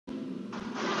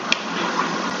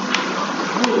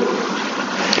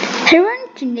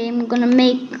Today I'm gonna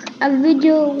make a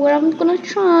video where I'm gonna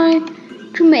try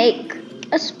to make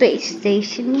a space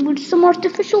station with some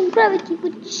artificial gravity,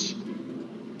 which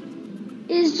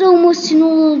is almost in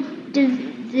all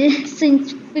the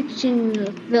science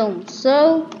fiction films.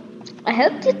 So I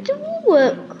hope that it will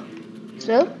work.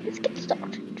 So let's get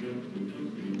started.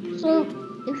 So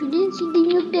if you didn't see the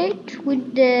new update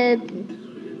with the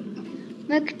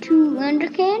Mach 2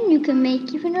 undercan, you can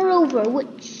make even a rover,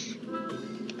 which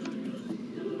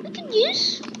we could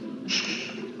use.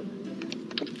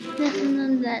 That's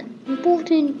not that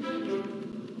important.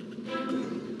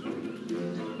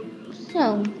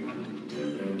 So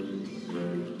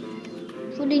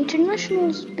for the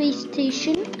International Space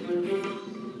Station,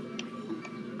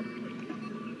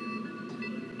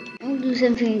 I'll do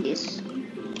something like this.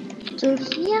 So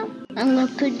here I'm gonna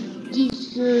put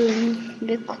these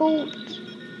the code,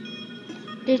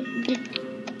 the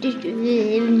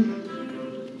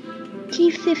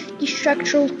T50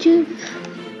 structural tube.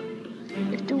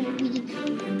 If there would be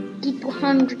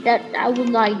Ep.1 that I would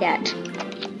like that.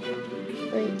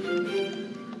 Right.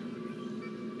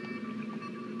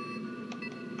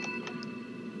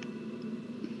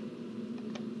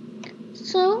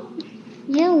 So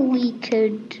yeah, we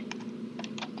could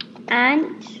add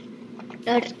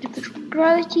artificial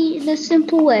gravity in a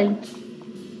simple way.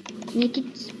 Make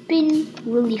it spin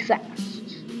really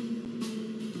fast.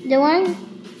 The one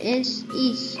is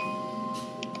easy.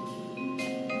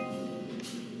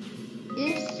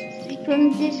 This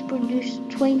sequence produces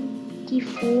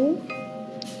 24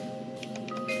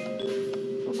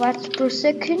 watts per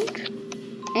second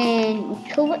and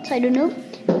kilowatts, I don't know.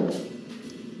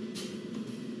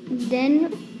 Then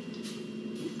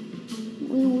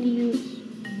we will use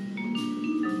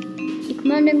the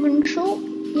command and control.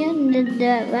 Yeah, the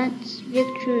advanced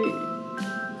vector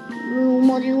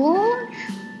module launch,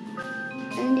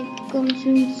 and it comes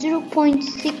in 0.6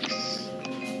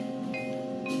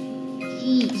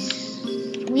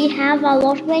 Gs. We have a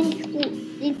lot of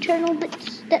internal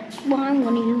bits. That's why I'm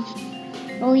gonna use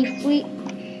only 3.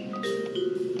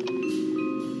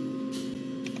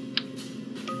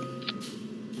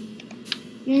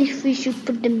 If we should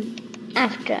put them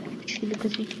after, actually,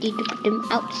 because we need to put them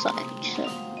outside. So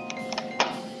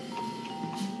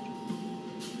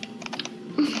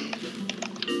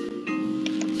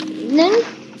then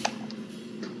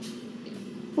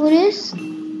for this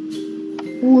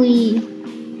we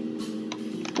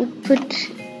will put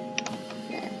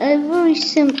a very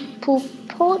simple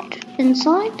pod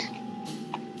inside.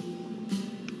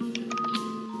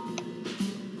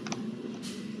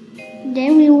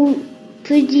 Then we will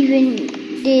put even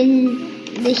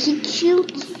the heat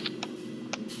shield.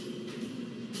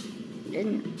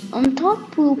 Then on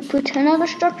top we'll put another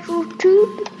structural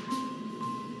tube.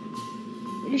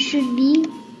 It should be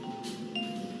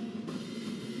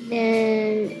I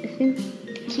think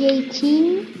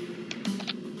T18.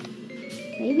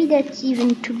 Maybe that's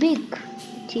even too big.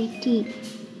 T18.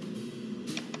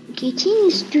 T18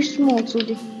 is too small, so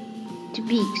the too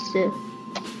big. So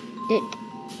the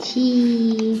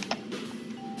T.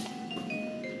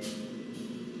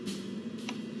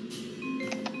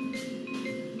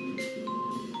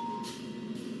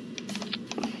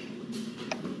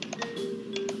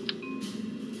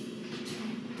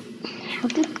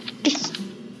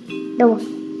 No.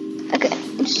 Okay,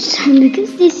 so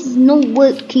because this is not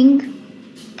working,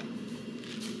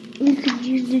 we could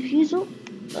use the fusel.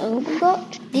 Oh my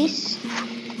god, this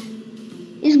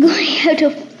is going out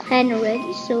of hand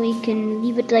already, so we can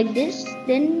leave it like this.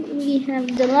 Then we have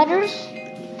the ladders.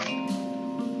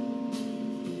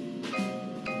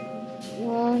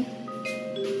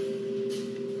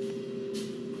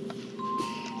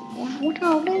 What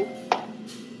are they?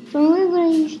 So we're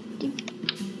going to use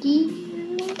these.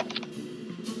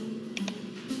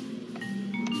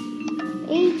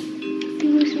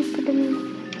 We put them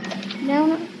down.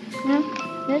 No,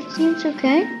 that seems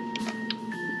okay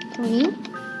for me.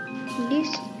 This.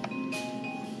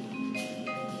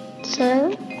 So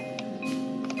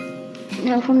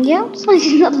now from the outside,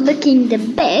 it's not looking the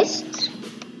best.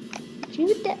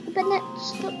 But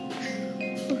that's not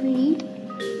really.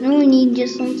 Now we need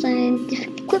just some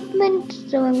scientific equipment.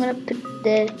 So I'm gonna put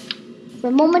the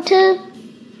thermometer,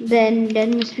 then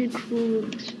the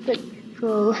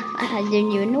spectral. I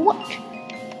didn't even know what.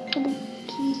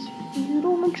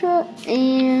 Speedometer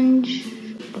and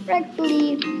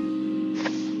correctly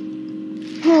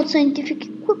all scientific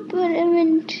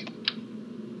equipment,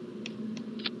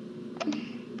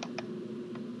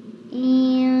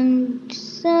 and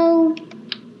so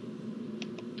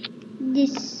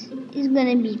this is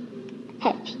gonna be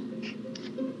heavy.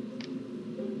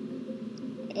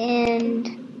 and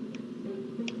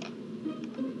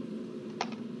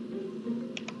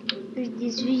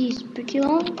this video is pretty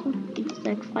long. It's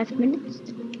like 5 minutes.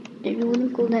 They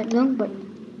wouldn't go that long, but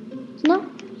it's not.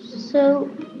 So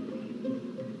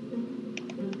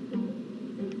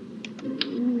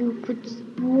you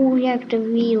put more reactor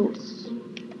wheels.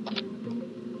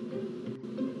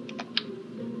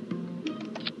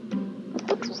 I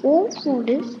put 4 for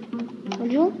this.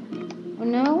 Would you? Or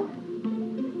no?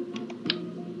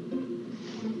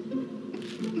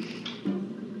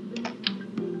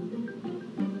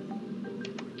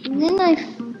 And then I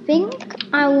think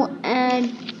I will add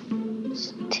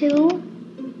still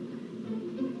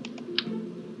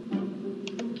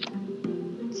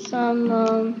some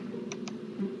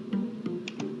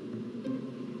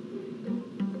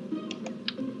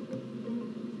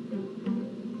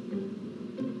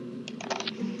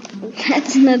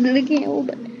that's not looking at all,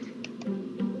 but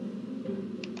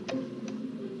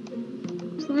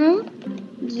so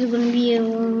this is gonna be a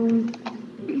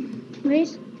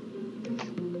race.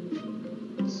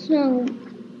 So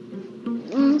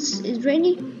once it's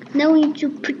ready, now we need to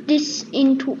put this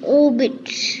into orbit.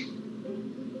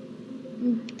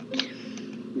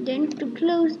 Then to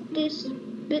close this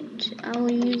bit, I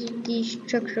will use the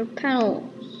structure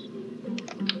panels.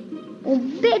 Or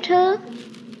better,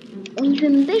 or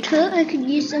even better, I could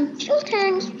use some fuel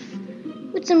tanks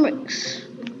with some bricks.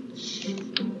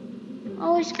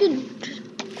 Always good.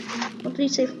 At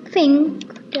least I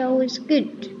think they're always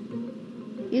good.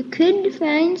 You could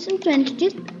find some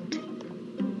advantages,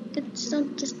 but that's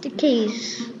not just the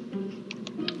case.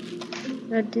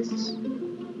 Like this.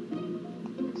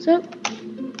 So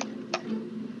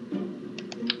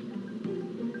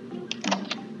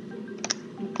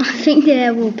I think that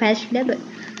I will pass that, but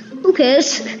who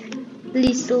cares? At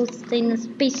least they'll stay in a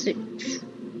spacesuit.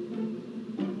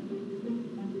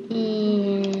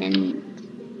 And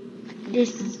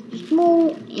this is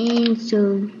small, and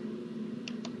so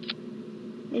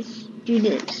let's do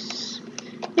this.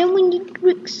 Then we need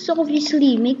bricks,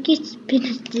 obviously, make it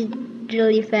spin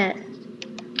really fast.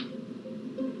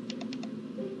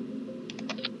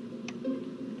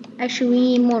 Actually, we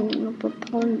need more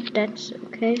propellant. That's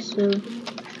okay. So,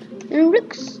 then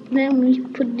bricks. Then we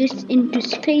put this into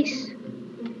space,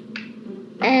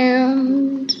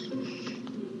 and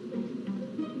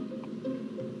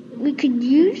we could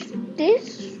use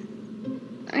this.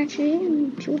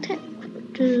 Actually, fuel tank.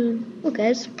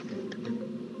 Okay.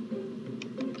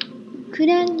 Could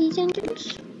add these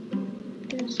engines.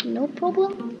 There's no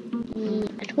problem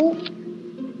at all.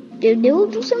 They will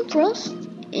do some thrust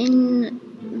in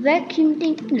vacuum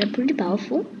thing. They're pretty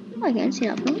powerful. I can see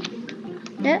nothing.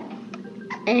 That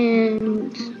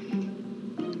and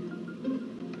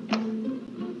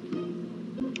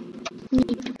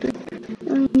need to put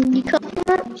the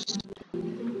couplers.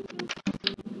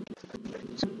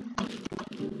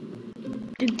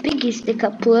 The biggest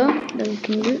decoupler that we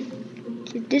can do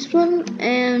is this one,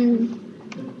 and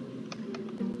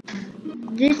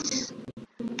this.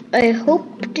 I hope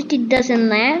that it doesn't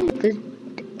land, because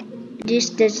this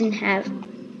doesn't have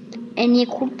any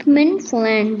equipment for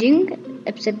landing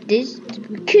except this that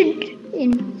we could,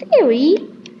 in theory,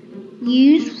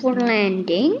 use for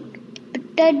landing, but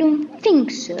I don't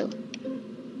think so.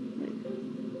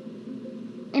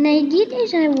 An idea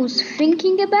that I was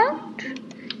thinking about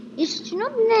is to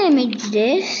not damage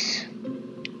this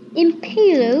in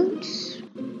payloads.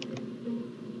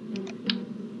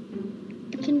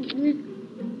 We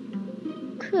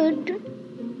could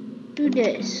do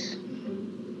this.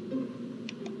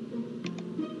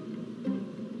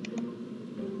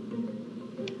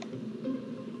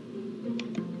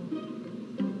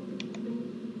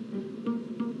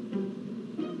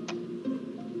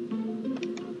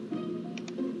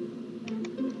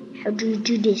 How do you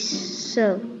do this?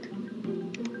 So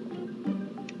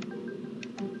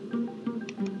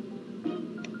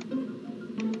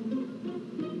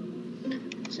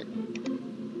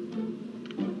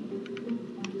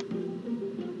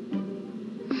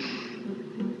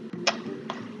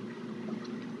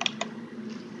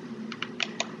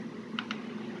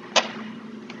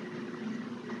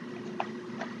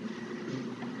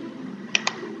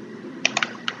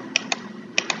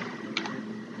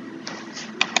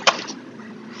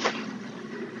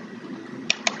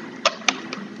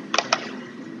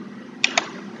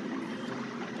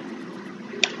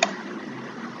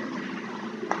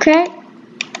okay.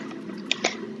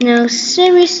 Now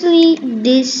seriously,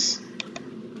 this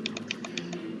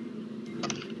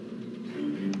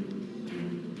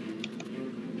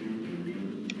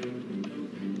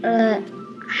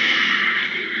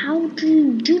how do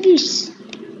you do this?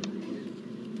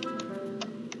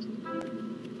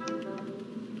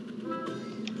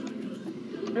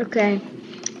 Okay.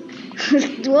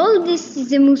 Well, this is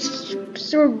the most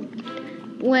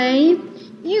absurd way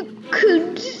you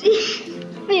could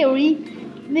very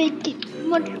make it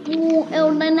much more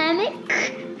aerodynamic.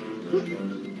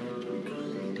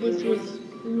 This was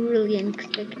really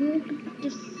unexpected. Put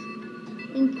this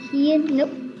in here.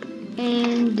 Nope.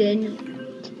 And then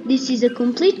this is a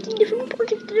completely different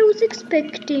project that I was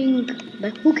expecting,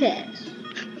 but who cares?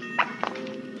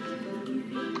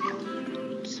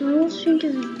 So I was trying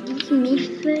to give me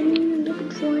fun,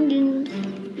 looking for engines.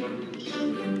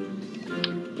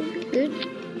 Would be good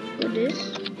for this.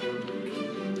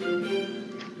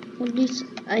 For this,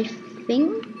 I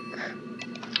think.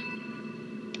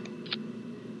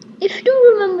 If you don't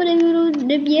remember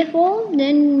the BFO,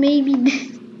 then maybe this.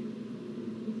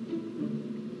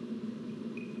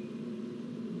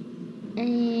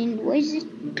 And what is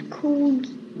it called?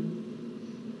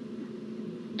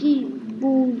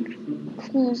 Keyboard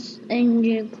class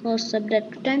engine class up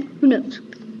that time? Who knows?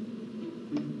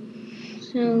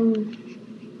 So,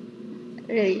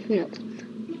 really, who knows?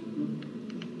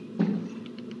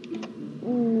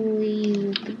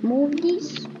 We put more of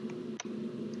these.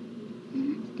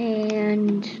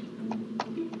 And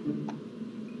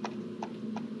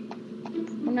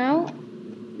for now,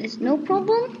 there's no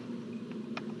problem.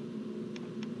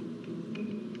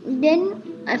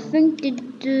 Then I think that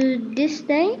this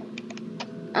day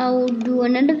I will do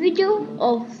another video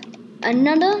of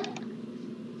another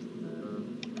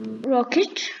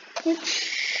rocket which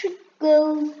should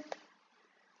go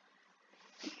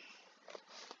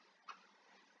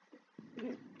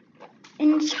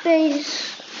in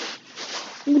space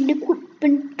with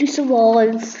equipment to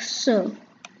survive. So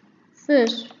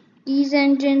first, these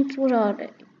engines, what are they?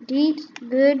 These,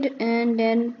 good. And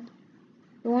then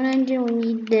one engine, we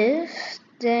need this,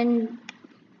 then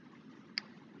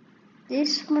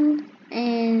this one,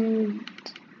 and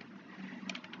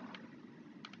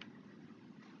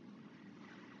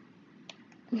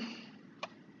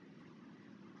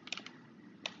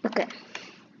okay.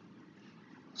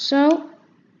 So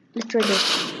let's try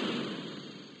this.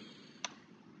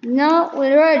 Now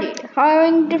we're ready.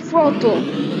 Firing the throttle.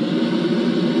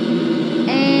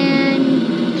 And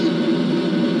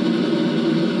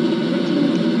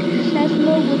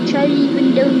which I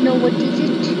even don't know what is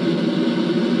it.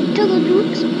 To tell the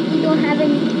truth, we don't have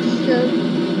anything, so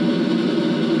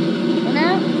for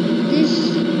now this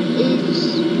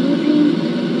is moving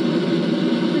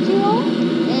pretty well.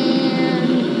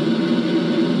 And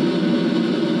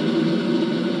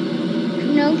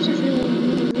who knows if it will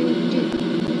move into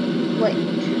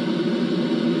wait.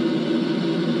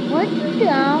 What if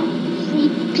there are 3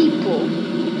 people?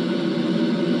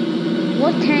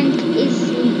 What tank is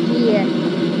in here?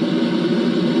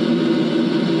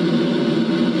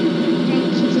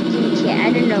 Tank is it in here?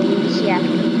 I don't know, we'll see after.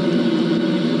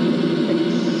 But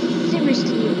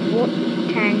seriously, what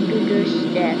tank is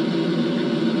there?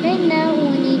 Okay, now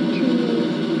we need to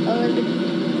move a little bit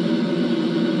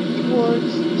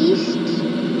towards east.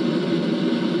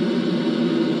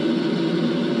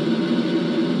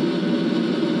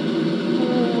 We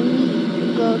need to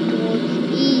go towards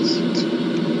east.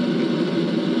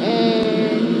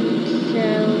 And so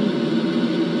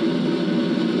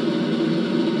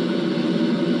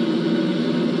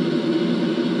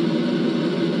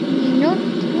not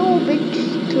no bit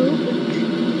too, but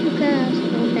you can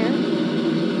slow down.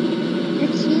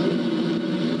 Let's see.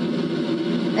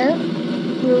 Oh,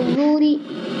 we're really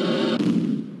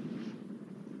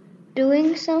doing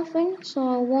something, so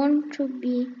I want to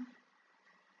be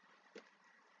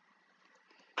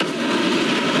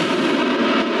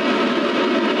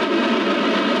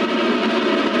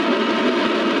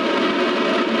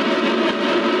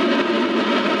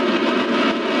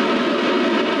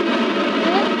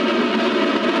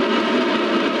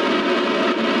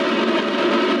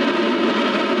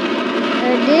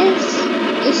this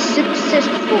is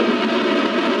successful.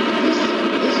 This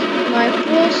is my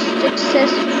first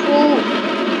successful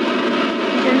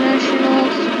International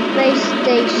Space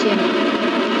Station.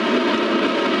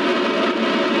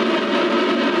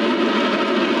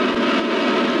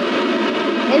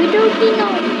 Maybe there will be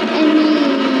not any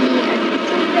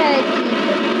artificial gravity,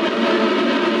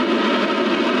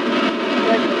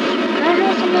 but I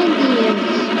have some ideas.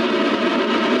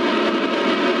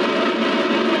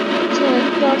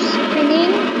 Start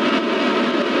spinning.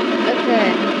 Okay.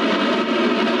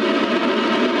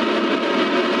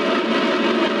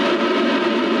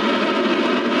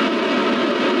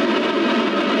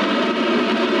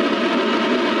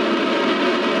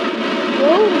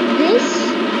 Oh, this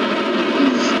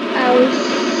is our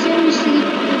seriously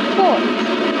cool part.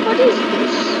 What is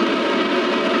this?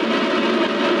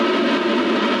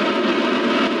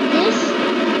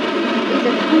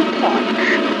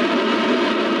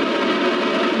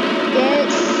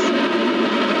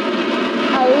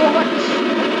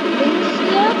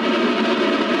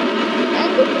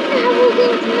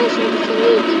 information is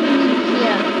leading me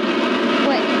here?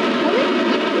 Wait, how many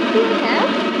people do I have?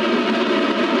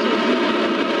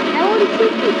 How only 3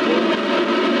 people?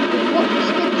 What's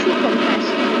the true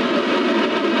capacity?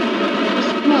 This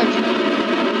module.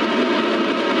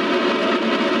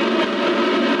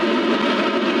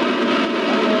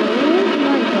 Oh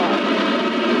my god.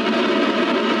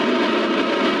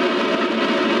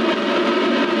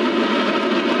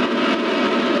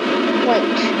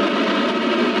 Wait.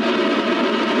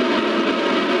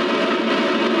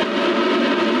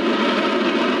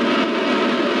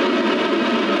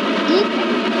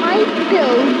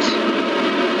 Build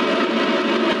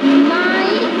my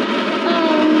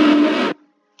own.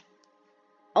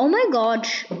 Oh my god,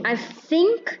 I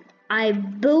think I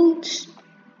built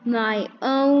my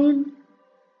own.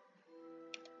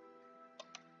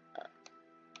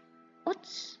 What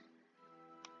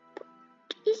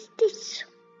is this?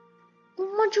 What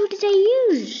module did I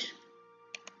use?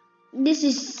 This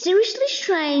is seriously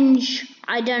strange.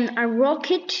 I done a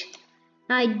rocket.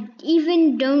 I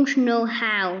even don't know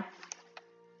how.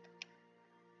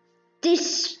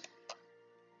 This.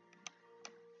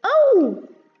 Oh!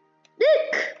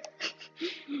 Look!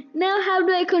 Now how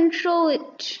do I control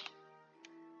it?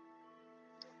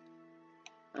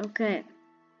 Okay.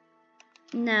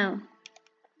 Now.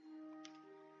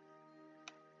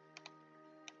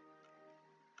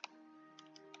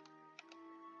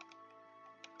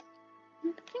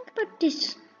 Think about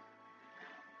this.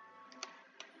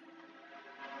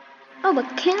 Oh,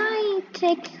 but can I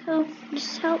take off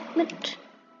this helmet?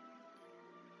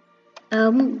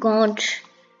 Oh god,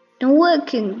 not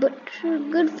working, but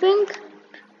good thing.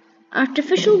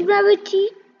 Artificial gravity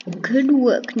could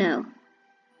work now.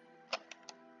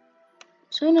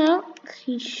 So now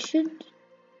he should.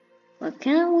 Well,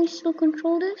 can we still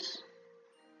control this?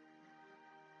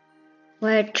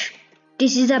 Wait,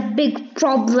 this is a big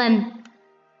problem.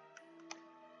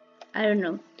 I don't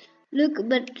know. Look,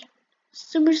 but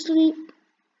seriously,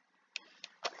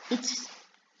 it's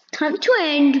time to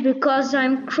end because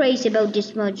I'm crazy about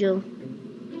this module.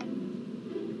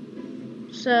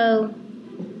 So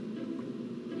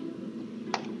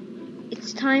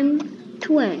it's time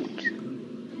to end.